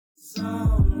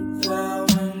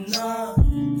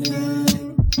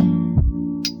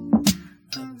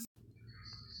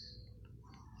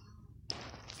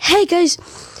Hi guys.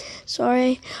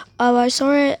 Sorry.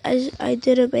 I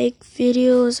didn't make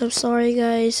videos. I'm sorry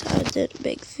guys. I didn't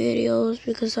make videos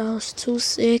because I was too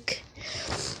sick.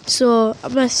 So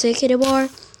I'm not sick anymore.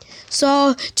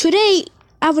 So today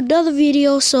I have another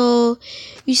video. So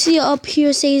you see up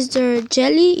here says the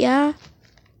jelly, yeah.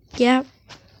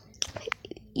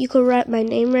 You could write my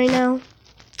name right now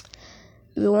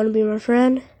if you want to be my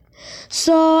friend.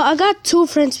 So I got 2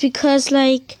 friends because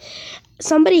like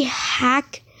somebody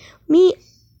hacked me.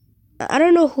 I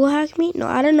don't know who hacked me. No,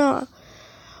 I don't know.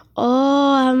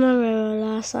 Oh, I remember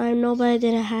last time nobody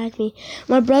didn't hack me.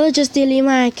 My brother just deleted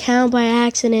my account by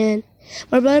accident.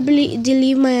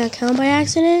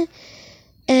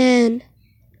 And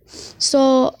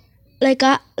so like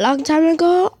a long time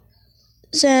ago,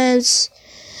 since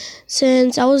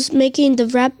I was making the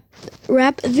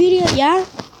rap video, yeah.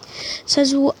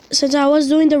 Since I was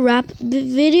doing the rap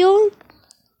video,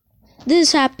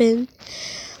 this happened.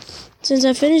 Since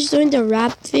I finished doing the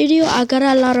rap video, I got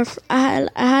a lot of I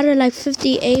had like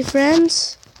 58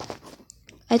 friends.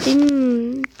 I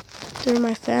think they're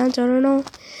my fans. I don't know.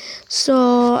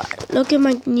 So look at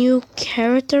my new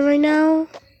character right now.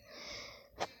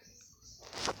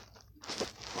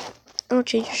 I'll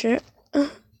change your shirt.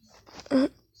 Oh,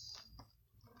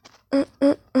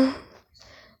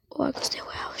 I could stay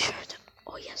without a shirt.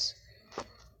 Oh yes.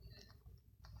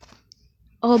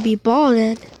 I'll be bald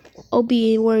then. I'll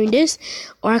be wearing this,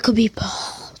 or I could be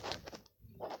bald.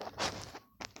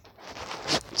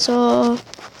 So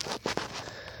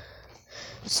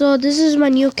this is my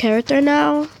new character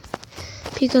now,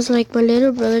 because like my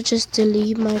little brother just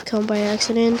deleted my account by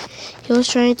accident. He was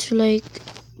trying to like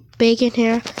bacon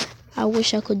hair. I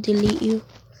wish I could delete you.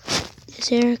 This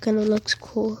hair kind of looks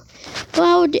cool,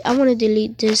 but I want to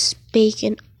delete this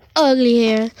bacon ugly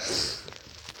hair.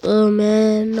 Oh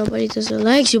man, nobody doesn't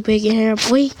like you bacon hair,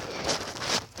 boy.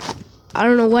 I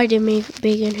don't know why they made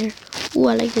bacon hair. Ooh,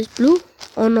 I like this blue.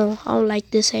 Oh no, I don't like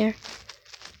this hair.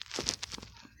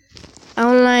 I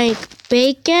don't like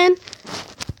bacon,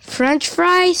 French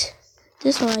fries.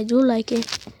 This one I do like it.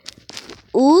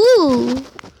 Ooh.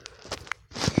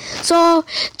 So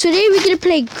today we're gonna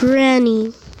play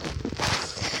Granny.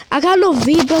 I got no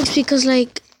V-Bucks because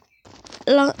like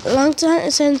long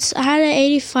time since I had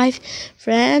 85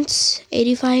 friends.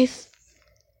 85.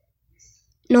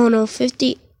 No,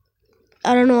 50.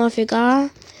 I don't know, I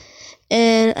forgot.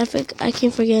 And I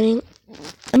keep forgetting.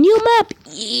 A new map!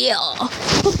 Yeah!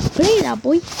 Papa, play that,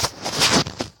 boy!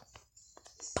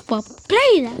 Papa,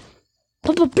 play that!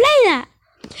 Papa, play that!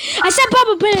 I said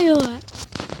Papa, play that!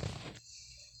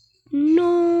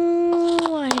 No,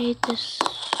 I hate this.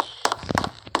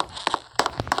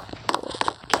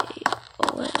 Okay,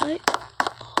 alright.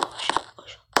 Oh,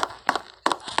 shit.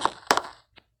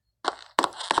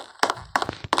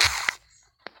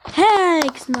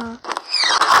 Heck, no!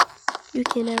 You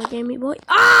can never get me, boy.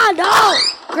 Ah, no!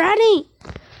 Granny!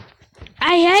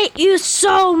 I hate you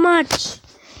so much!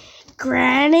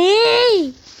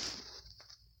 Granny!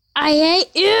 I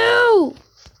hate you!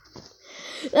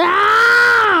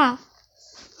 Ah!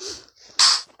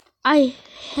 I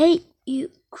hate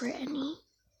you, Granny.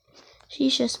 She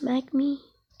just smacked me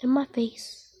in my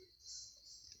face.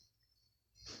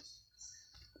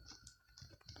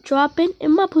 Dropping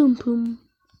in my poom poom.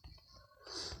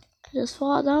 I just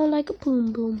fall down like a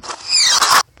boom boom.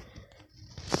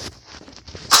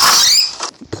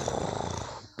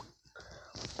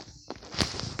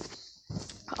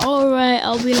 Alright,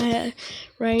 I'll be like,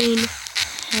 Rain,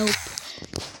 help.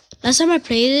 Last time I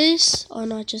played this, oh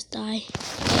no, just die.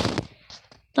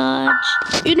 Dodge.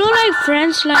 You know, like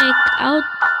friends, like I'll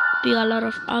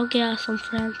get some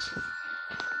friends.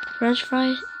 French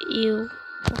fries? Ew.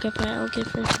 Okay, fine, I'll get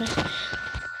French fries.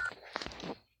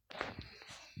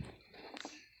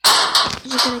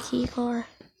 Did you get a key card?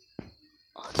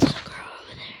 Oh, there's a girl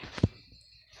over there.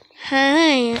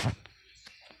 Hi.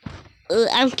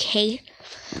 I'm Kate.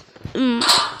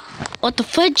 What the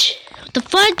fudge? What the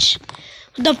fudge?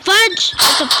 What the fudge?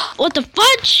 What the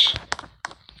fudge?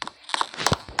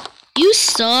 You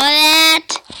saw that?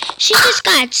 She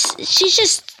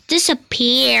just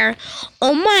disappeared.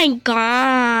 Oh my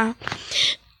god.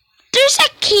 There's a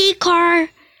key card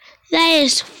that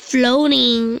is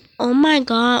floating. Oh my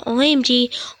god. OMG.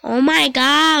 Oh my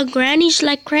god. Granny's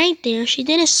like right there. She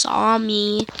didn't saw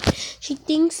me. She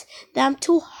thinks that I'm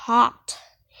too hot.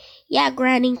 Yeah,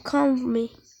 Granny,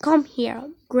 come here,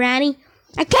 Granny.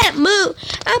 I can't move.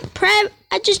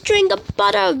 I just drank a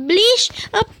bottle of bleach.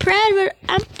 I'm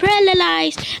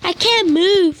paralyzed. I can't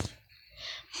move.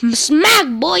 Smack,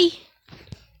 boy.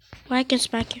 Well, I can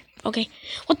smack you. Okay.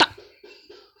 What the?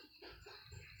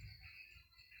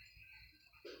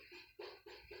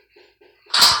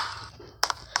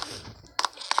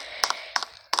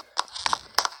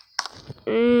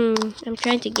 I'm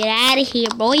trying to get out of here,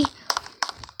 boy.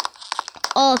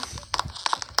 Off.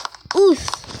 Oof.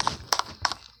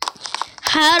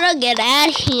 How to get out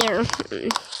of here?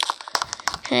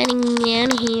 Heading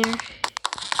out of here.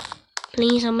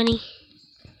 Please, somebody.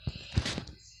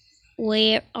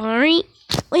 Where are you?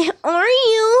 Where are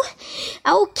you?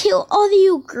 I will kill all of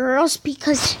you girls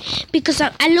because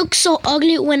I look so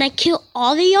ugly. When I kill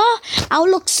all of y'all, I'll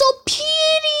look so pretty.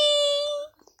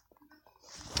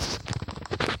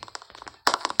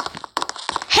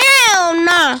 Hell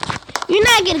nah. You're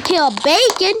not gonna kill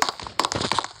bacon.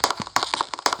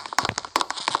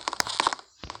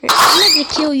 I'm not gonna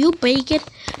kill you, bacon.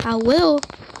 I will.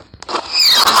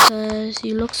 Because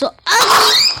you look so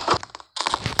ugly.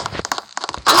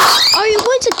 Are you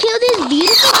going to kill this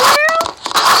beautiful girl?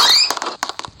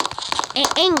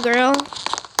 Ain't girl.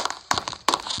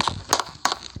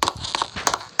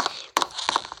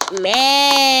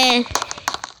 Man.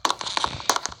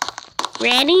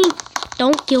 Granny,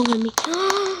 don't kill me.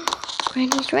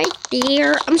 Granny's right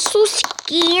there. I'm so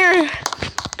scared.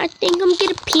 I think I'm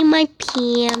gonna pee my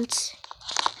pants.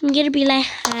 I'm gonna be like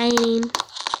hiding.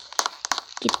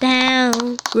 Get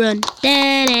down, run.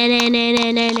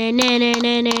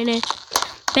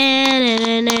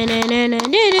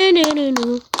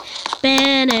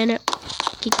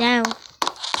 Get down.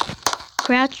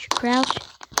 Crouch, crouch,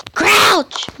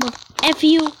 crouch! F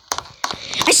you.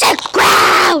 I said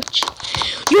crouch!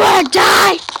 You wanna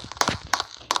die?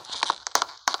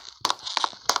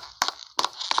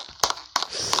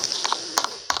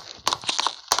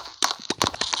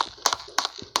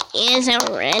 Yes, I'm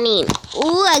running.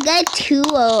 Ooh, I got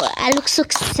 2-0. I look so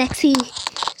sexy,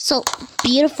 so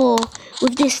beautiful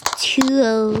with this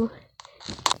 2-0.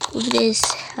 With this,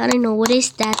 I don't know, what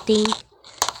is that thing?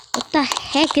 What the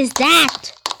heck is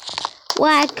that?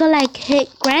 What, I could like hit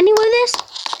Granny with this?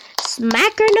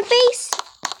 Smack her in the face?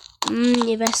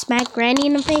 If I smack Granny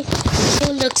in the face, it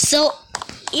would look so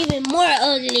even more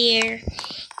uglier.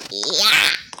 Yeah.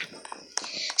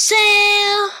 So,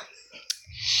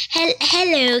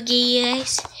 hello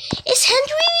guys. Is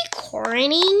Henry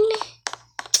recording?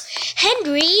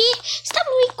 Henry, stop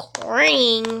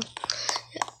recording.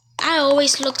 I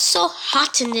always look so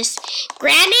hot in this.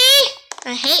 Granny,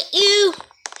 I hate you.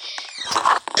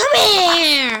 Come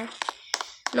here.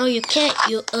 No, you can't,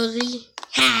 you ugly.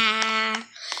 Ha.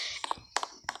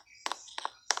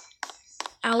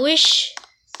 I wish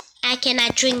I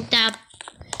cannot drink that.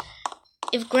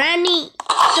 If Granny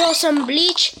throws some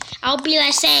bleach, I'll be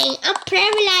like saying, I'm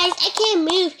paralyzed, I can't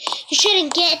move. You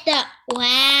shouldn't get that.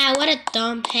 Wow, what a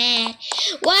dumb head.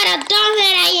 What a dumb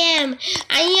head I am.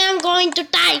 I am going to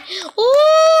die.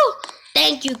 Ooh,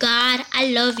 thank you, God. I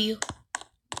love you.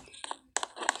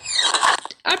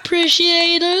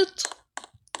 Appreciate it.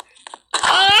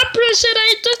 I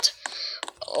appreciate it.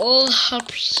 Oh,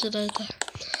 appreciate it.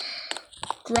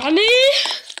 Granny,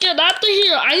 get out of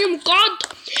here. I am God.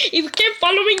 If you keep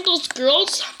following those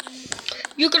girls,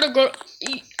 you're gonna go.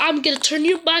 I'm gonna turn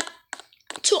you back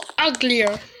to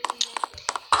uglier.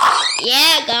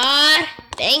 Yeah, God.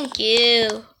 Thank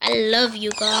you. I love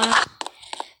you, God.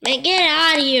 Man, get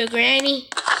out of here, Granny.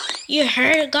 You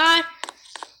heard, God?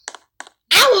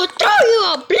 I will throw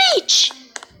you a bleach.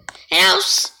 And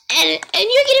and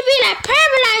you're gonna be like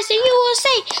paralyzed, and you will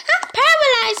say, I'm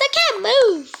paralyzed. I can't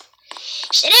move.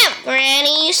 Shut up,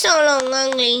 Granny. You're so long,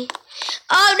 ugly.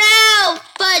 Oh no,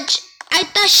 Fudge. I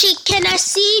thought she cannot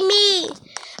see me.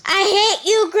 I hate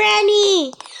you,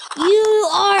 Granny. You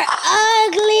are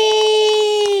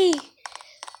ugly.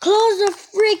 Close the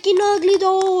freaking ugly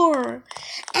door.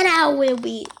 And I will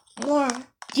be more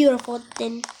beautiful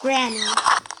than Granny.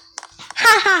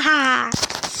 Ha ha ha.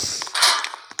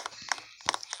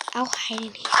 I'll hide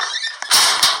in here.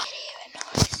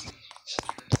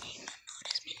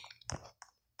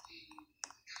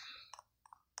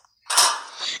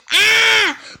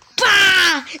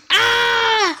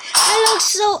 I look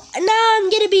so, now I'm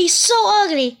gonna be so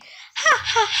ugly. Ha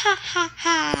ha ha ha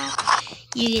ha.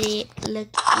 You're gonna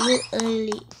look even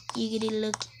ugly. You're gonna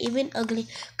look even ugly.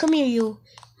 Come here,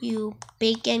 you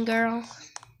bacon girl.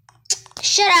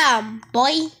 Shut up,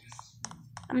 boy.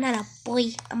 I'm not a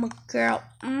boy, I'm a girl.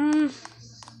 And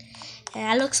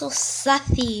I look so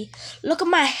sassy. Look at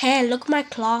my hand, look at my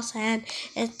claws hand.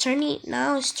 It's turning,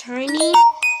 now it's turning.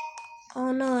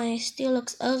 Oh no, it still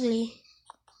looks ugly.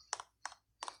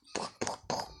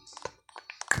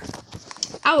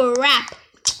 I will rap.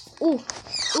 Ooh,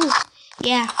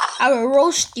 yeah. I will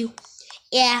roast you.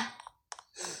 Yeah.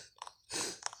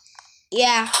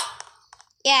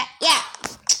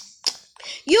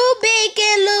 You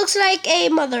bacon looks like a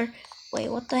mother. Wait,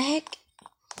 what the heck?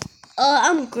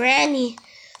 I'm Granny.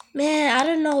 Man, I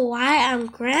don't know why I'm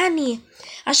Granny.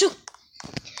 I shouldn't.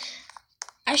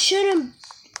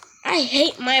 I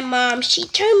hate my mom. She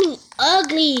turned me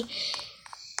ugly.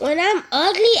 When I'm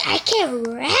ugly, I can't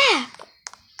rap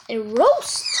and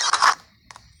roast.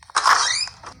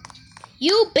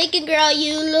 You bacon girl,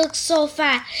 you look so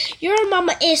fat. Your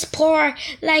mama is poor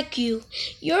like you.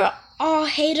 Your all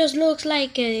haters looks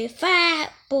like a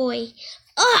fat boy.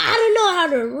 Oh, I don't know how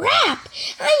to rap.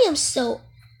 I am so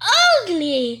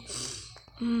ugly.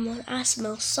 I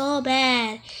smell so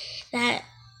bad that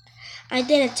I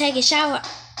didn't take a shower.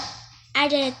 I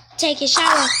didn't take a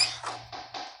shower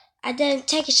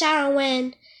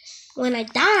when I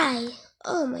die.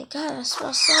 Oh my god, I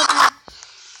smell so bad.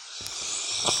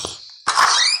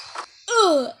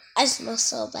 Ugh, I smell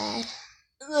so bad.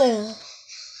 Ugh.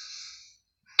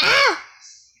 Ah!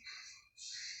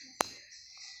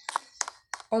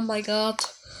 Oh my god.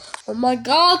 Oh my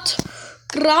god.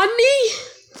 Granny!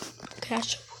 Okay,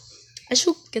 I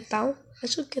should get down.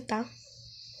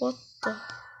 What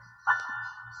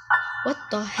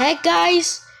the heck,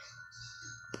 guys?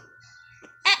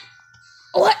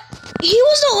 What? He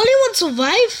was the only one to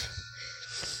survive?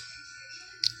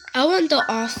 I want the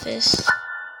office.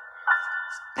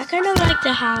 I kind of like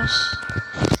the house.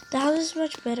 The house is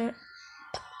much better.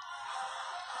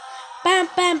 Bam,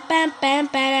 bam, bam, bam,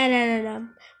 bam,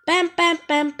 bam, bam,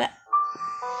 bam, bam.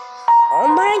 Oh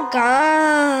my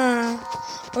god.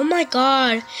 Oh my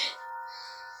god.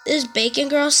 This bacon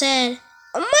girl said,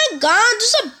 oh my god,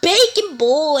 there's a bacon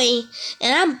boy.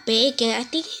 And I'm bacon. I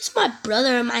think he's my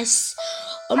brother or my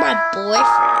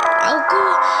boyfriend. I'll go,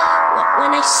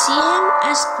 when I see him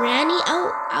as Granny, I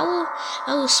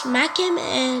will smack him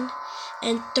and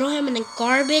throw him in the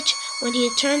garbage. When he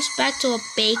turns back to a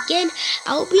bacon,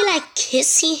 I will be like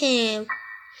kissing him.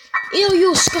 Ew,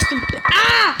 you disgusting bitch.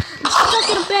 Ah! I'm stuck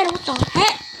in the bed. What the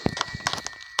heck?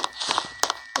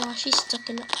 Wow, she's stuck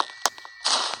in it.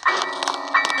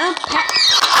 I'm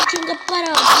patching the butt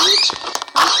on the beach.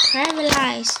 I'm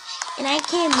paralyzed. And I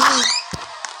can't move.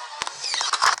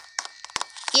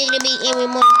 You're gonna be even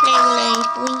more paralyzed,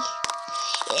 boy.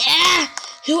 Yeah!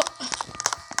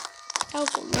 I'll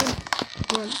go run.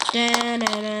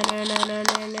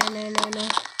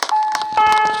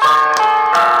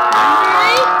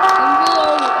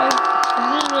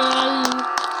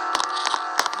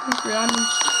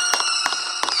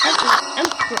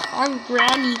 I'm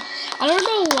Granny. I don't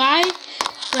know why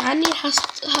Granny has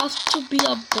to be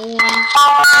a boy. I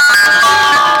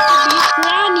have to be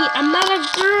Granny. I'm not a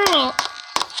girl.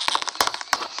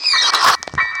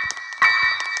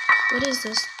 What is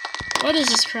this? What is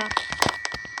this crap?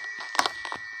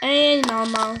 Hey, no.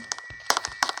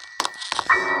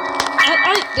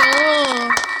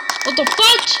 What the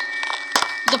fuck?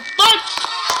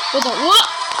 What the what?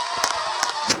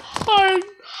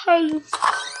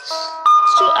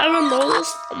 So I don't know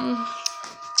this.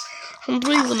 I'm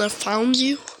really when I found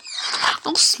you,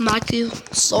 I'll smack you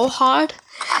so hard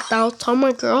that I'll tell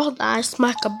my girl that I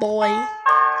smack a boy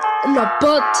in the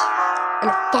butt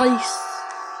and face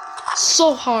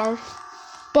so hard.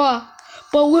 But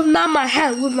with not my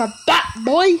hand, with my back,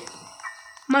 boy.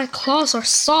 My claws are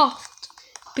soft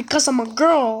because I'm a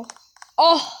girl.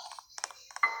 Oh.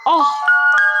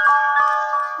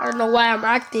 I don't know why I'm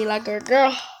acting like a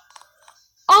girl.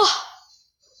 Oh.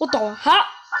 What the heck?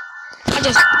 I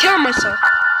just killed myself.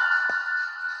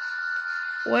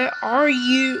 Where are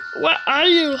you?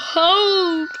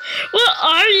 Hope? Where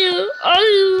are you?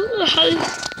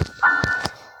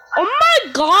 Oh my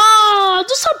god!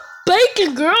 There's a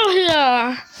bacon girl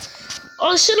here.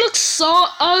 Oh, she looks so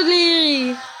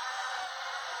ugly.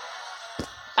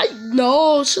 I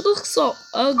know, she looks so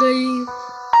ugly.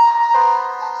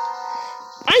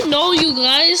 I know, you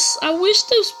guys. I wish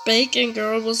this bacon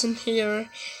girl wasn't here.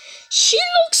 She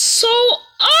looks so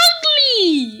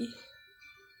ugly.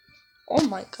 Oh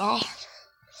my god.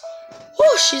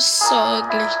 Oh, she's so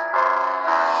ugly.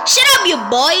 Shut up, you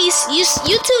boys. You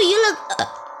two, you look...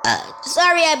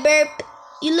 sorry, I burped.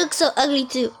 You look so ugly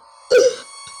too.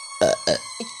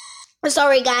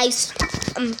 Sorry, guys.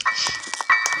 But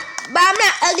I'm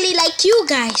not ugly like you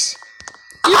guys.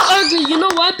 You're ugly. You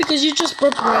know why? Because you just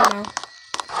burped right now.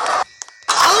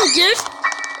 I'm a gift.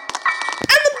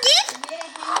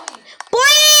 Boy!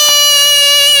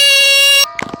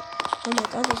 Oh my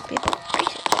god, these people are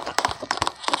crazy.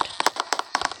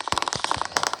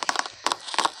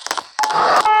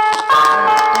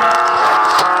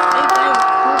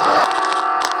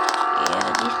 Yeah,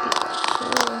 these people are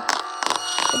cool.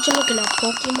 Aren't you looking at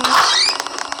Pokemon?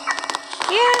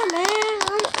 Yeah, man.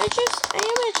 I am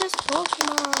just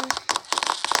Pokemon.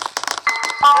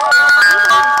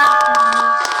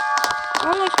 I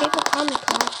don't like paper Krabby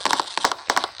Crab.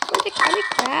 Where's the Krabby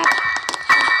Crab?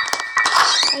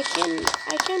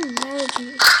 I can never be.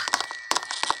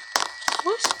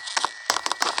 What?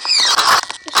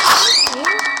 Is she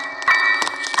here?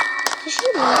 Did she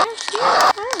left here?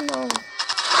 I don't know.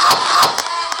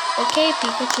 Okay,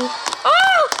 Pikachu.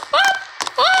 Oh!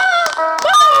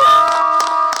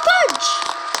 Fudge!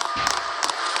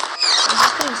 Oh,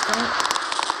 this guy's dead.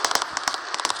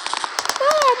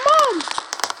 Oh, Mom!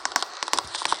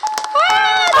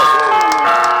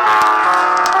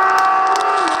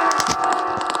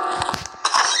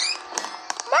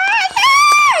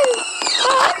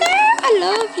 I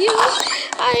love you.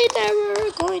 I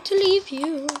never going to leave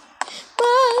you.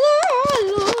 Mother, I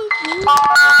love you.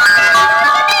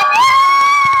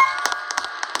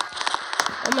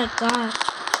 Oh my God.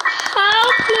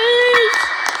 Help, please.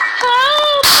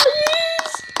 Help,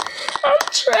 please. I'm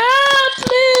trapped,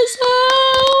 please.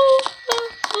 Help.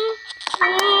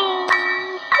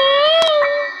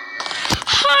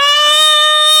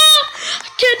 Help.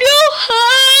 Can you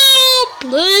help?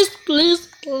 Please, please,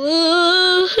 please.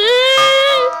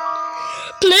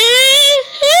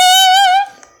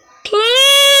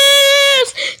 Please,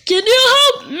 can you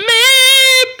help me?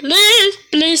 Please,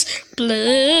 please,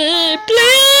 please,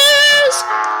 please.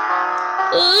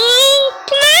 Oh,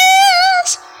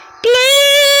 please,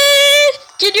 please,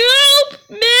 can you help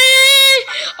me?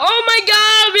 Oh my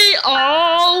God, we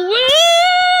all win.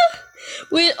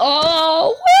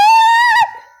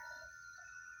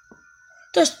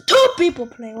 There's 2 people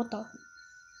playing. What the?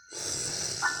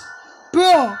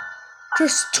 Bro,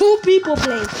 there's 2 people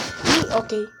playing.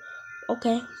 Okay.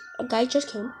 A guy just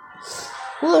came.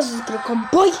 Who else is gonna come,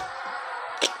 boy?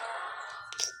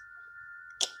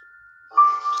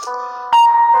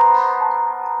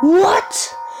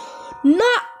 What?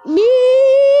 Not me.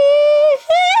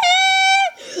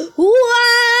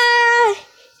 Why?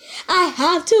 I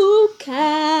have to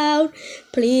count.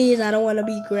 Please, I don't want to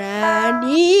be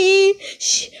Granny.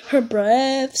 Her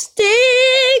breath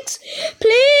stinks.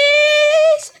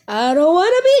 Please, I don't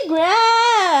want to be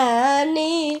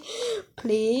Granny.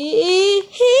 Please,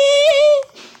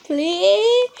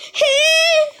 please,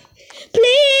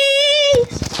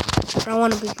 please. I don't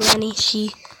want to be Granny.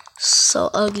 She's so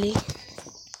ugly.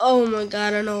 Oh my God,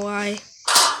 I don't know why.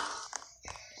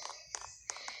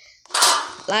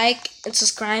 Like and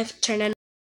subscribe, turn on.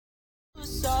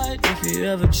 If you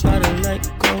ever try to let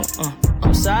go,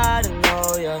 I'm sad, I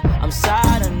know, yeah. I'm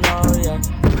sad, I know, yeah.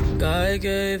 God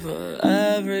gave her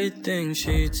everything.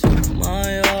 She took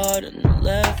my heart and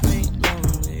left me